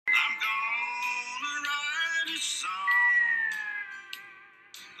song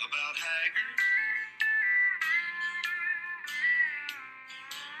about Haggard.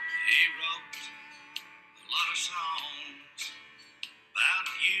 He wrote a lot of songs about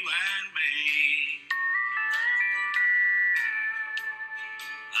you and me.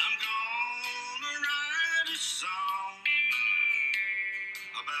 I'm gonna write a song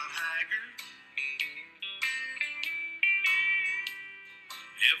about Haggard.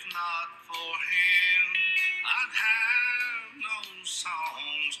 If not for him, I'd have no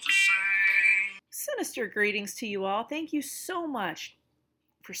songs to sing. Sinister greetings to you all. Thank you so much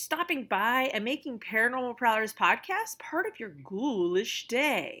for stopping by and making Paranormal Prowlers podcast part of your ghoulish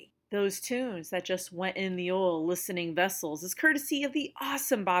day. Those tunes that just went in the old listening vessels is courtesy of the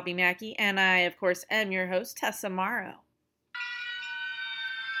awesome Bobby Mackey, and I, of course, am your host, Tessa Morrow.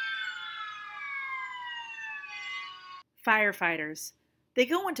 Firefighters. They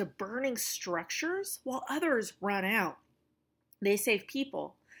go into burning structures while others run out. They save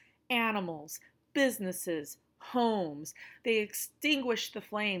people, animals, businesses, homes. They extinguish the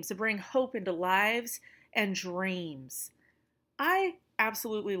flames to bring hope into lives and dreams. I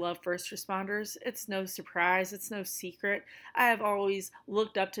absolutely love first responders. It's no surprise. It's no secret. I have always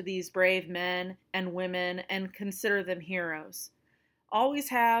looked up to these brave men and women and consider them heroes. Always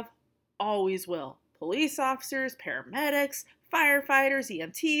have, always will. Police officers, paramedics, firefighters,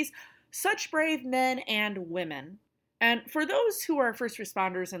 EMTs, such brave men and women. And for those who are first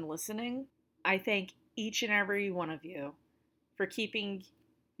responders and listening, I thank each and every one of you for keeping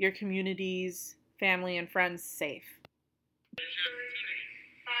your communities, family, and friends safe.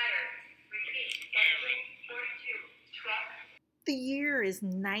 The year is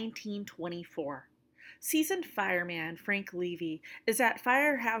 1924. Seasoned fireman Frank Levy is at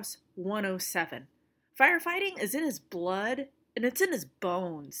Firehouse 107. Firefighting is in his blood and it's in his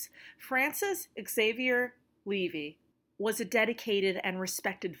bones. Francis Xavier Levy was a dedicated and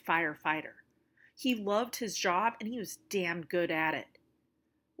respected firefighter. He loved his job and he was damn good at it.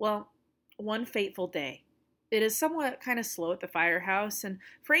 Well, one fateful day, it is somewhat kind of slow at the firehouse, and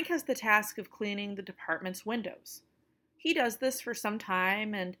Frank has the task of cleaning the department's windows. He does this for some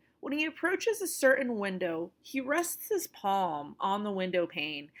time, and when he approaches a certain window, he rests his palm on the window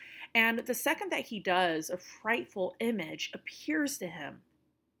pane, and the second that he does, a frightful image appears to him.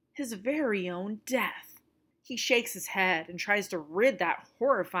 His very own death. He shakes his head and tries to rid that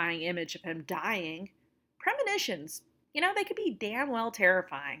horrifying image of him dying. Premonitions, they could be damn well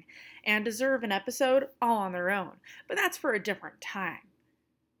terrifying and deserve an episode all on their own, but that's for a different time.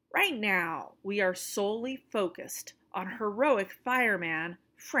 Right now, we are solely focused on heroic fireman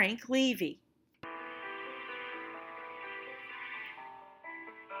Frank Levy.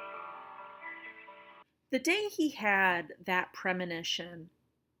 The day he had that premonition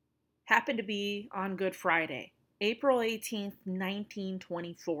happened to be on Good Friday, April 18th,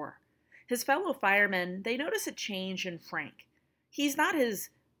 1924. His fellow firemen, they notice a change in Frank. He's not his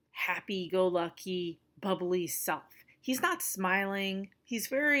happy-go-lucky, bubbly self. He's not smiling. He's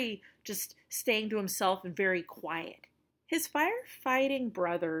very just staying to himself and very quiet. His firefighting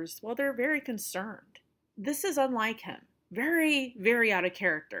brothers, well, they're very concerned. This is unlike him. Very, very out of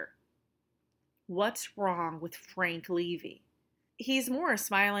character. What's wrong with Frank Levy? He's more a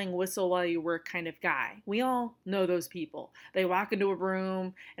smiling, whistle-while-you-work kind of guy. We all know those people. They walk into a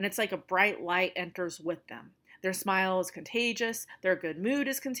room, and it's like a bright light enters with them. Their smile is contagious. Their good mood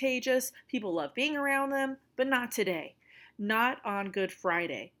is contagious. People love being around them, but not today. Not on Good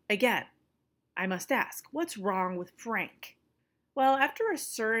Friday. Again, I must ask, what's wrong with Frank? Well, after a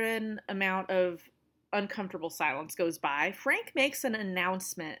certain amount of uncomfortable silence goes by, Frank makes an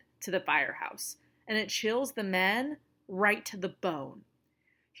announcement to the firehouse, and it chills the men right to the bone.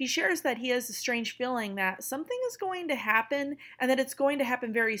 He shares that he has a strange feeling that something is going to happen and that it's going to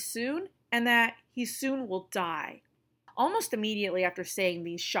happen very soon and that he soon will die. Almost immediately after saying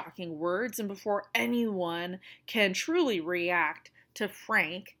these shocking words and before anyone can truly react to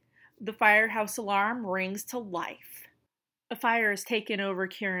Frank, the firehouse alarm rings to life. A fire has taken over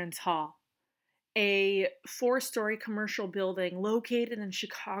Curran's Hall, a 4-story commercial building located in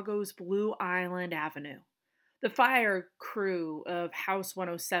Chicago's Blue Island Avenue. The fire crew of House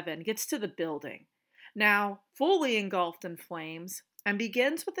 107 gets to the building, now fully engulfed in flames, and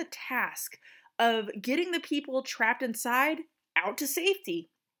begins with the task of getting the people trapped inside out to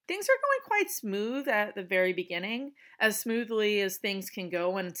safety. Things are going quite smooth at the very beginning, as smoothly as things can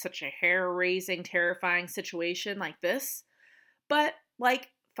go in such a hair-raising, terrifying situation like this. But like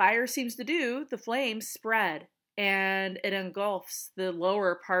fire seems to do, the flames spread, and it engulfs the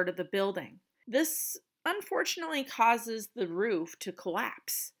lower part of the building. This unfortunately causes the roof to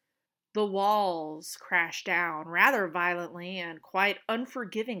collapse. The walls crashed down rather violently and quite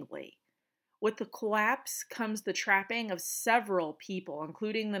unforgivingly. With the collapse comes the trapping of several people,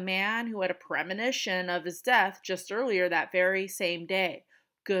 including the man who had a premonition of his death just earlier that very same day,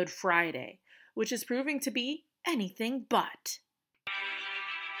 Good Friday, which is proving to be anything but.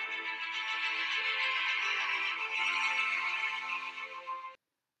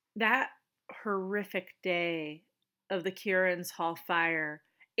 That horrific day of the Curran's Hall fire,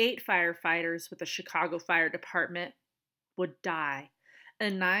 8 firefighters with the Chicago Fire Department would die. A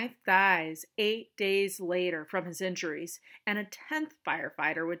ninth dies 8 days later from his injuries, and a 10th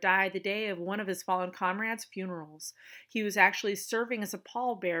firefighter would die the day of one of his fallen comrades' funerals. He was actually serving as a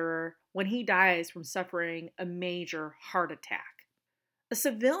pallbearer when he dies from suffering a major heart attack. A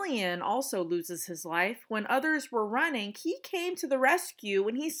civilian also loses his life. When others were running, he came to the rescue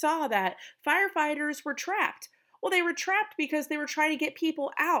when he saw that firefighters were trapped. Well, they were trapped because they were trying to get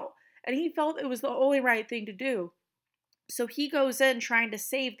people out, and he felt it was the only right thing to do. So he goes in trying to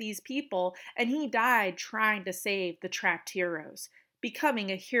save these people, and he died trying to save the trapped heroes, becoming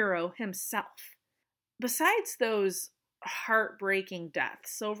a hero himself. Besides those heartbreaking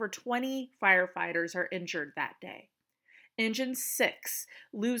deaths, over 20 firefighters are injured that day. Engine 6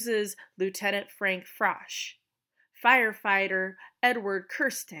 loses Lieutenant Frank Frosch, firefighter Edward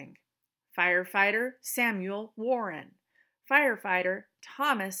Kirsting, firefighter Samuel Warren, firefighter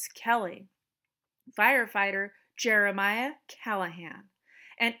Thomas Kelly, firefighter Jeremiah Callahan,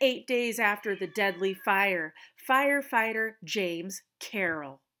 and 8 days after the deadly fire, firefighter James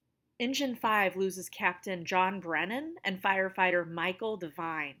Carroll. Engine 5 loses Captain John Brennan and firefighter Michael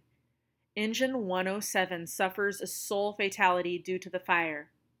Devine. Engine 107 suffers a sole fatality due to the fire.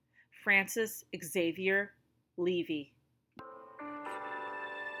 Francis Xavier Levy.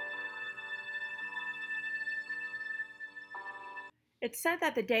 It's said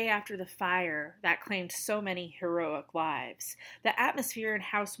that the day after the fire that claimed so many heroic lives, the atmosphere in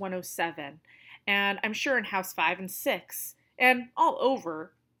House 107, and I'm sure in House 5 and 6, and all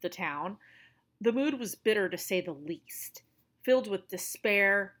over the town, the mood was bitter to say the least, filled with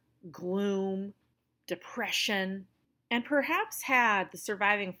despair, gloom, depression, and perhaps had the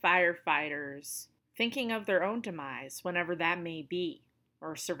surviving firefighters thinking of their own demise, whenever that may be,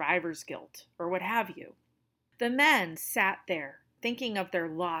 or survivor's guilt, or what have you. The men sat there thinking of their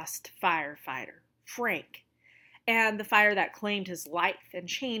lost firefighter, Frank, and the fire that claimed his life and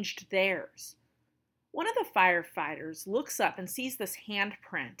changed theirs. One of the firefighters looks up and sees this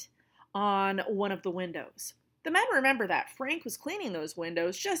handprint on one of the windows. The men remember that Frank was cleaning those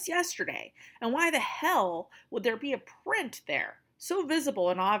windows just yesterday, and why the hell would there be a print there, so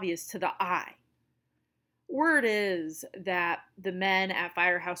visible and obvious to the eye? Word is that the men at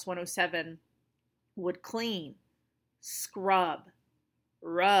Firehouse 107 would clean, scrub,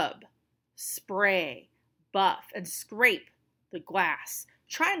 rub, spray, buff, and scrape the glass,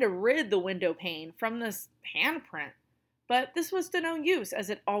 trying to rid the window pane from this handprint. But this was to no use, as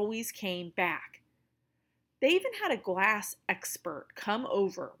it always came back. They even had a glass expert come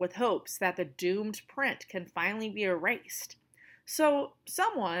over with hopes that the doomed print can finally be erased. So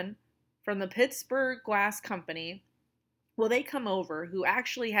someone from the Pittsburgh Glass Company, well, they come over who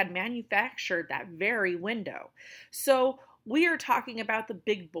actually had manufactured that very window. So we are talking about the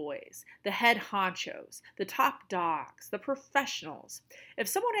big boys, the head honchos, the top dogs, the professionals. If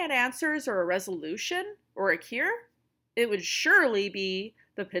someone had answers or a resolution or a cure, it would surely be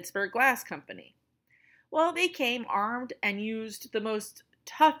the Pittsburgh Glass Company. Well, they came armed and used the most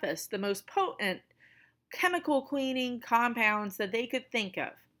toughest, the most potent chemical cleaning compounds that they could think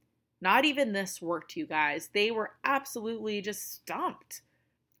of. Not even this worked, you guys. They were absolutely just stumped.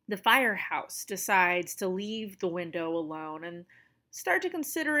 The firehouse decides to leave the window alone and start to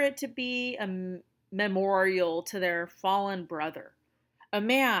consider it to be a memorial to their fallen brother, a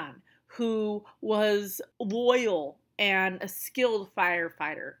man who was loyal and a skilled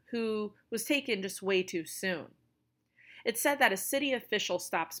firefighter who was taken just way too soon. It's said that a city official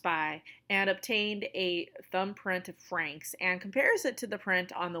stops by and obtained a thumbprint of Frank's and compares it to the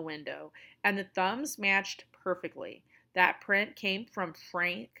print on the window, and the thumbs matched perfectly. That print came from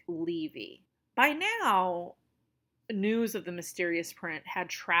Frank Levy. By now, news of the mysterious print had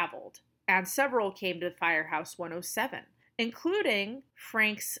traveled, and several came to Firehouse 107, including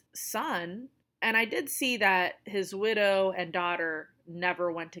Frank's son. And I did see that his widow and daughter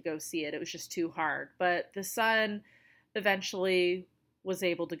never went to go see it. It was just too hard. But the son eventually was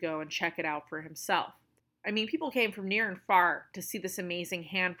able to go and check it out for himself. I mean, people came from near and far to see this amazing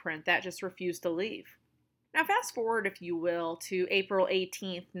handprint that just refused to leave. Now, fast forward, if you will, to April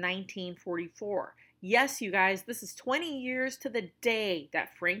 18th, 1944. Yes, you guys, this is 20 years to the day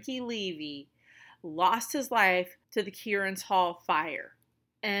that Frankie Levy lost his life to the Curran's Hall fire.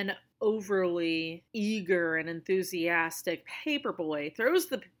 An overly eager and enthusiastic paperboy throws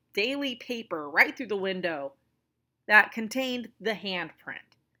the daily paper right through the window that contained the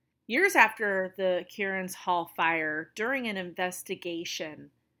handprint. Years after the Curran's Hall fire, during an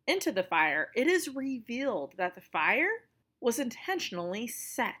investigation into the fire, it is revealed that the fire was intentionally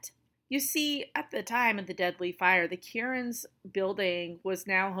set. You see, at the time of the deadly fire, the Curran's building was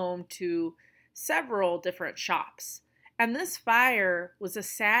now home to several different shops. And this fire was a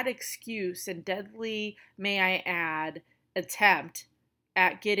sad excuse and deadly, may I add, attempt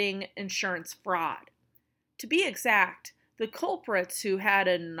at getting insurance fraud. To be exact, the culprits who had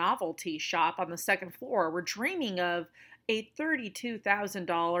a novelty shop on the second floor were dreaming of a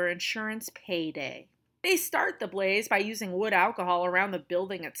 $32,000 insurance payday. They start the blaze by using wood alcohol around the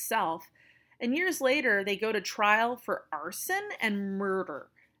building itself, and years later they go to trial for arson and murder.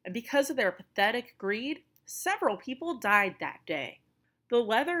 And because of their pathetic greed, several people died that day. The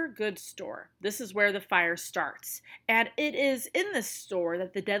leather goods store, this is where the fire starts, and it is in this store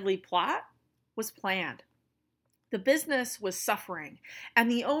that the deadly plot was planned. The business was suffering, and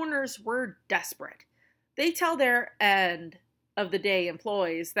the owners were desperate. They tell their end of the day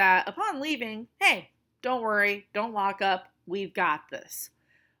employees that upon leaving, hey, don't worry, don't lock up, we've got this.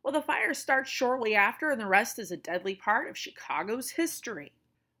 Well, the fire starts shortly after, and the rest is a deadly part of Chicago's history.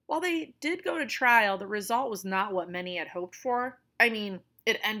 While they did go to trial, the result was not what many had hoped for. I mean,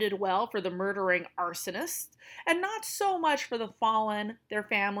 it ended well for the murdering arsonists, and not so much for the fallen, their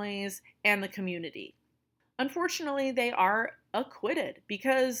families, and the community. Unfortunately, they are acquitted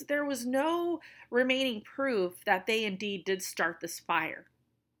because there was no remaining proof that they indeed did start this fire.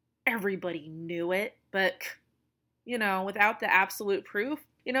 Everybody knew it, but, without the absolute proof,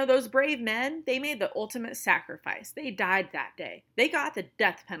 those brave men, they made the ultimate sacrifice. They died that day. They got the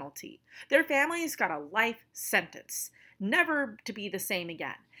death penalty. Their families got a life sentence, never to be the same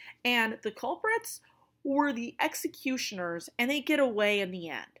again. And the culprits were the executioners, and they get away in the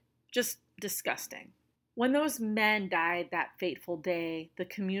end. Just disgusting. When those men died that fateful day, the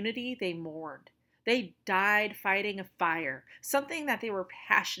community, they mourned. They died fighting a fire, something that they were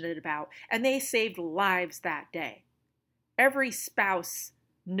passionate about, and they saved lives that day. Every spouse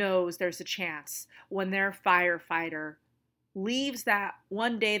knows there's a chance when their firefighter leaves that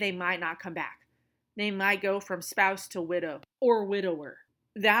one day they might not come back. They might go from spouse to widow or widower.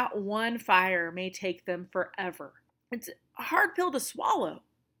 That one fire may take them forever. It's a hard pill to swallow,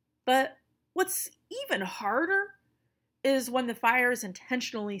 but what's even harder is when the fire is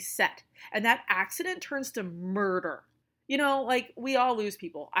intentionally set and that accident turns to murder. We all lose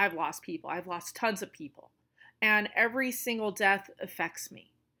people. I've lost people. I've lost tons of people. And every single death affects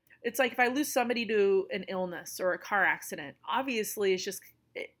me. It's like if I lose somebody to an illness or a car accident, obviously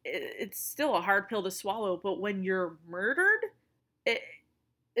it's still a hard pill to swallow. But when you're murdered,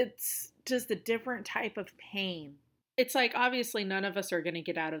 it's just a different type of pain. It's like obviously none of us are going to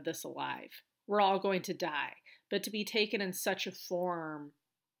get out of this alive. We're all going to die. But to be taken in such a form,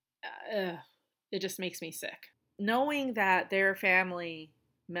 it just makes me sick. Knowing that their family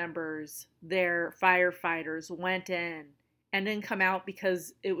members, their firefighters went in and didn't come out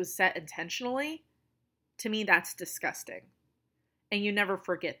because it was set intentionally, to me that's disgusting. And you never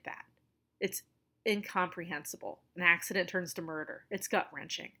forget that. It's incomprehensible. An accident turns to murder. It's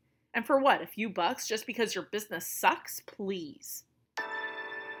gut-wrenching. And for what? A few bucks just because your business sucks? Please.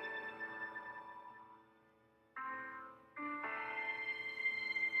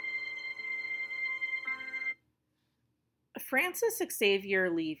 Francis Xavier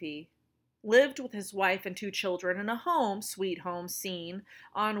Levy lived with his wife and 2 children in a home, sweet home scene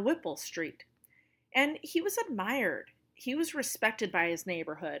on Whipple Street. And he was admired. He was respected by his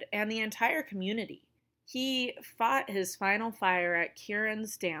neighborhood and the entire community. He fought his final fire at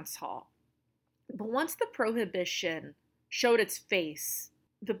Curran's dance hall. But once the prohibition showed its face,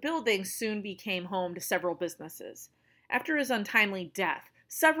 the building soon became home to several businesses. After his untimely death,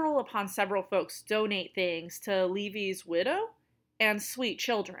 several upon several folks donate things to Levy's widow and sweet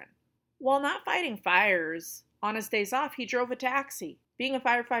children. While not fighting fires, on his days off, he drove a taxi. Being a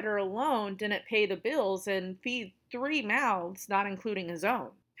firefighter alone didn't pay the bills and feed 3 mouths, not including his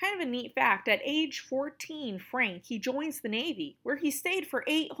own. Kind of a neat fact, at age 14, Frank, he joins the Navy, where he stayed for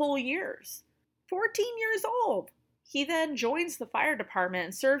 8 whole years. 14 years old! He then joins the fire department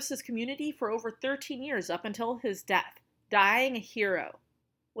and serves his community for over 13 years up until his death, dying a hero.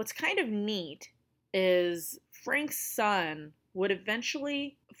 What's kind of neat is Frank's son would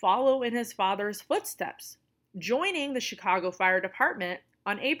eventually follow in his father's footsteps, joining the Chicago Fire Department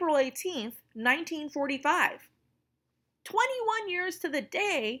on April 18th, 1945. 21 years to the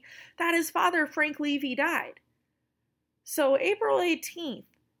day that his father, Frank Levy, died. So April 18th,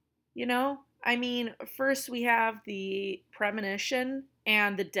 first we have the premonition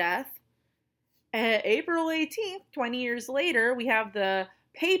and the death. April 18th, 20 years later, we have the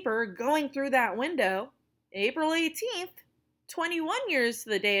paper going through that window. April 18th, 21 years to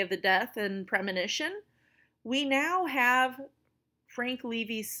the day of the death and premonition, we now have Frank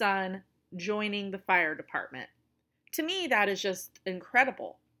Levy's son joining the fire department. To me, that is just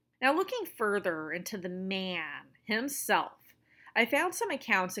incredible. Now, looking further into the man himself, I found some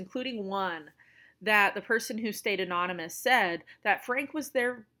accounts, including one that the person who stayed anonymous said that Frank was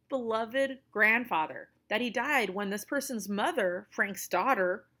their beloved grandfather, that he died when this person's mother, Frank's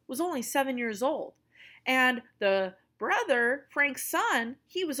daughter, was only 7 years old. And the brother, Frank's son,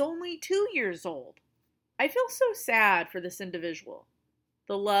 he was only 2 years old. I feel so sad for this individual.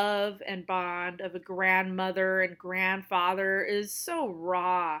 The love and bond of a grandmother and grandfather is so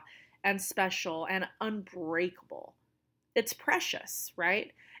raw and special and unbreakable. It's precious,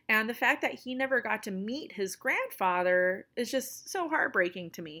 right? And the fact that he never got to meet his grandfather is just so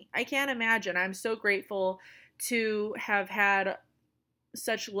heartbreaking to me. I can't imagine. I'm so grateful to have had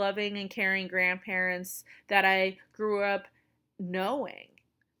such loving and caring grandparents that I grew up knowing.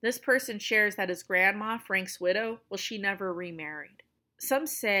 This person shares that his grandma, Frank's widow, she never remarried. Some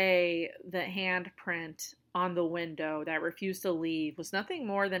say the handprint on the window that refused to leave was nothing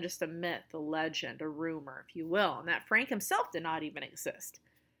more than just a myth, a legend, a rumor, if you will, and that Frank himself did not even exist.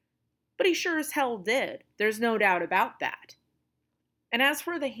 But he sure as hell did. There's no doubt about that. And as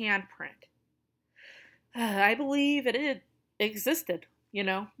for the handprint, I believe it existed,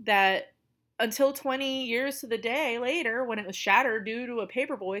 that until 20 years to the day later when it was shattered due to a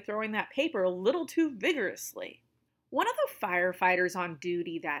paperboy throwing that paper a little too vigorously. One of the firefighters on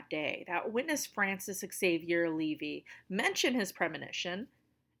duty that day that witnessed Francis Xavier Levy mention his premonition,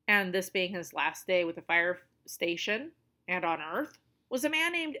 and this being his last day with the fire station and on Earth, was a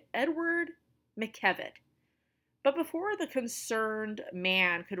man named Edward McKevitt. But before the concerned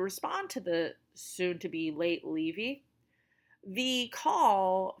man could respond to the soon-to-be late Levy, the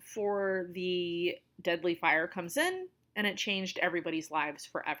call for the deadly fire comes in, and it changed everybody's lives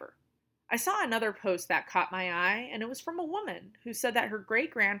forever. I saw another post that caught my eye, and it was from a woman who said that her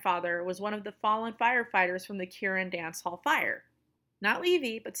great-grandfather was one of the fallen firefighters from the Curran dance hall fire. Not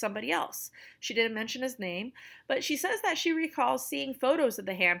Levy, but somebody else. She didn't mention his name, but she says that she recalls seeing photos of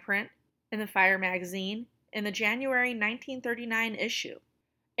the handprint in the Fire magazine in the January 1939 issue.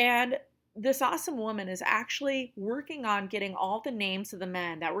 And this awesome woman is actually working on getting all the names of the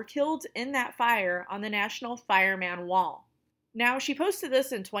men that were killed in that fire on the National Fireman Wall. Now, she posted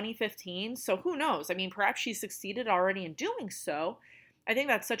this in 2015, so who knows? Perhaps she succeeded already in doing so. I think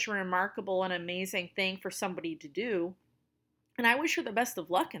that's such a remarkable and amazing thing for somebody to do. And I wish her the best of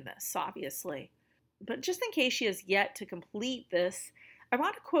luck in this, obviously. But just in case she has yet to complete this, I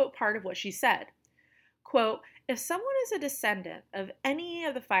want to quote part of what she said. Quote, "If someone is a descendant of any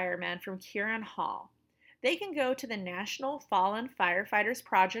of the firemen from Curran Hall, they can go to the National Fallen Firefighters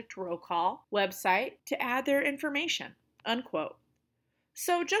Project Roll Call website to add their information." Unquote.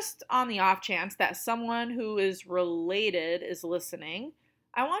 So just on the off chance that someone who is related is listening,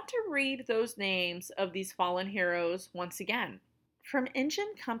 I want to read those names of these fallen heroes once again. From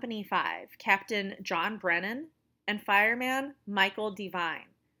Engine Company 5, Captain John Brennan and Fireman Michael Devine.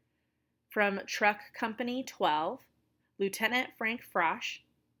 From Truck Company 12, Lieutenant Frank Frosch,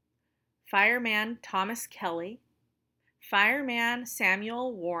 Fireman Thomas Kelly, Fireman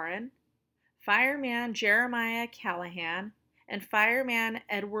Samuel Warren, Fireman Jeremiah Callahan, and Fireman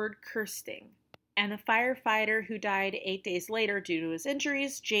Edward Kirsting, and the firefighter who died 8 days later due to his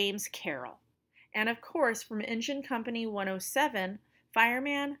injuries, James Carroll. And of course, from Engine Company 107,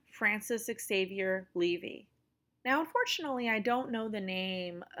 Fireman Francis Xavier Levy. Now, unfortunately, I don't know the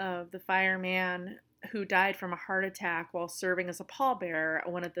name of the fireman who died from a heart attack while serving as a pallbearer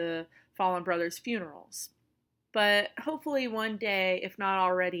at one of the Fallen Brothers' funerals. But hopefully one day, if not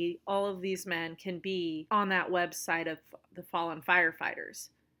already, all of these men can be on that website of the fallen firefighters.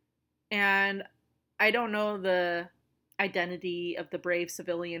 And I don't know the identity of the brave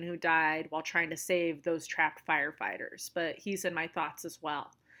civilian who died while trying to save those trapped firefighters, but he's in my thoughts as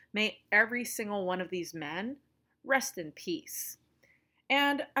well. May every single one of these men rest in peace.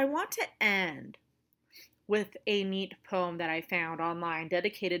 And I want to end with a neat poem that I found online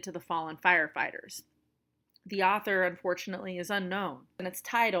dedicated to the fallen firefighters. The author, unfortunately, is unknown, and it's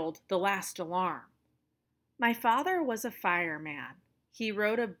titled "The Last Alarm." My father was a fireman. He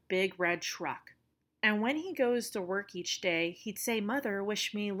rode a big red truck. And when he goes to work each day, he'd say, "Mother,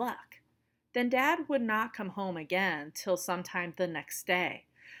 wish me luck." Then Dad would not come home again till sometime the next day.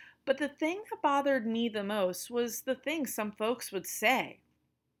 But the thing that bothered me the most was the thing some folks would say.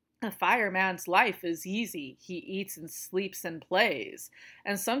 A fireman's life is easy. He eats and sleeps and plays.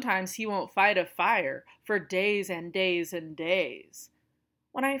 And sometimes he won't fight a fire for days and days and days.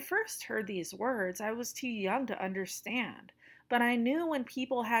 When I first heard these words, I was too young to understand. But I knew when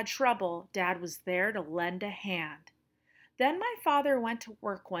people had trouble, Dad was there to lend a hand. Then my father went to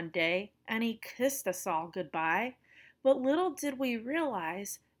work one day, and he kissed us all goodbye. But little did we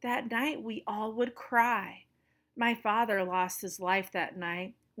realize that night we all would cry. My father lost his life that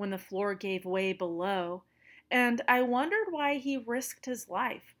night when the floor gave way below, and I wondered why he risked his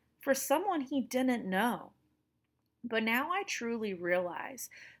life for someone he didn't know. But now I truly realize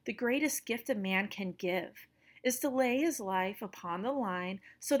the greatest gift a man can give is to lay his life upon the line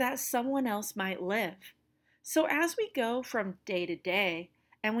so that someone else might live. So as we go from day to day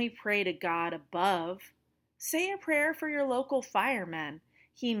and we pray to God above, say a prayer for your local firemen.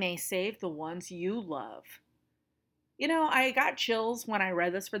 He may save the ones you love. I got chills when I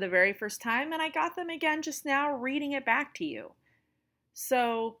read this for the very first time, and I got them again just now reading it back to you.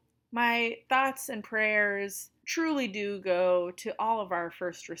 So, my thoughts and prayers truly do go to all of our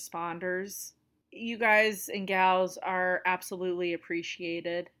first responders. You guys and gals are absolutely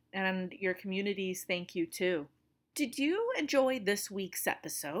appreciated, and your communities thank you too. Did you enjoy this week's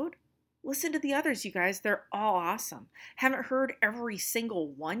episode? Listen to the others, you guys. They're all awesome. Haven't heard every single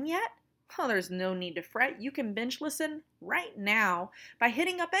one yet? Oh, there's no need to fret. You can binge listen right now by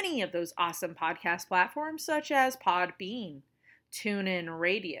hitting up any of those awesome podcast platforms such as Podbean, TuneIn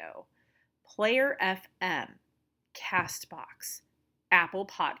Radio, Player FM, Castbox, Apple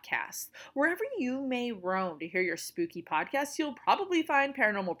Podcasts. Wherever you may roam to hear your spooky podcasts, you'll probably find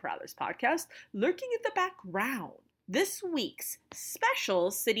Paranormal Prowlers Podcast lurking in the background. This week's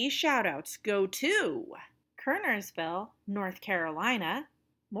special city shoutouts go to Kernersville, North Carolina,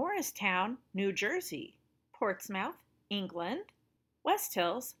 Morristown, New Jersey, Portsmouth, England, West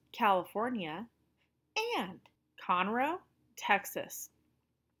Hills, California, and Conroe, Texas.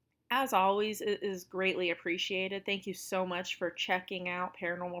 As always, it is greatly appreciated. Thank you so much for checking out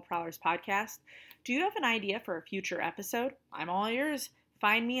Paranormal Prowlers Podcast. Do you have an idea for a future episode? I'm all ears.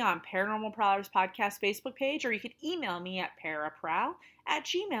 Find me on Paranormal Prowlers Podcast Facebook page, or you can email me at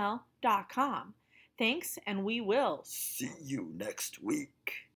paraprowl@gmail.com. Thanks, and we will see you next week.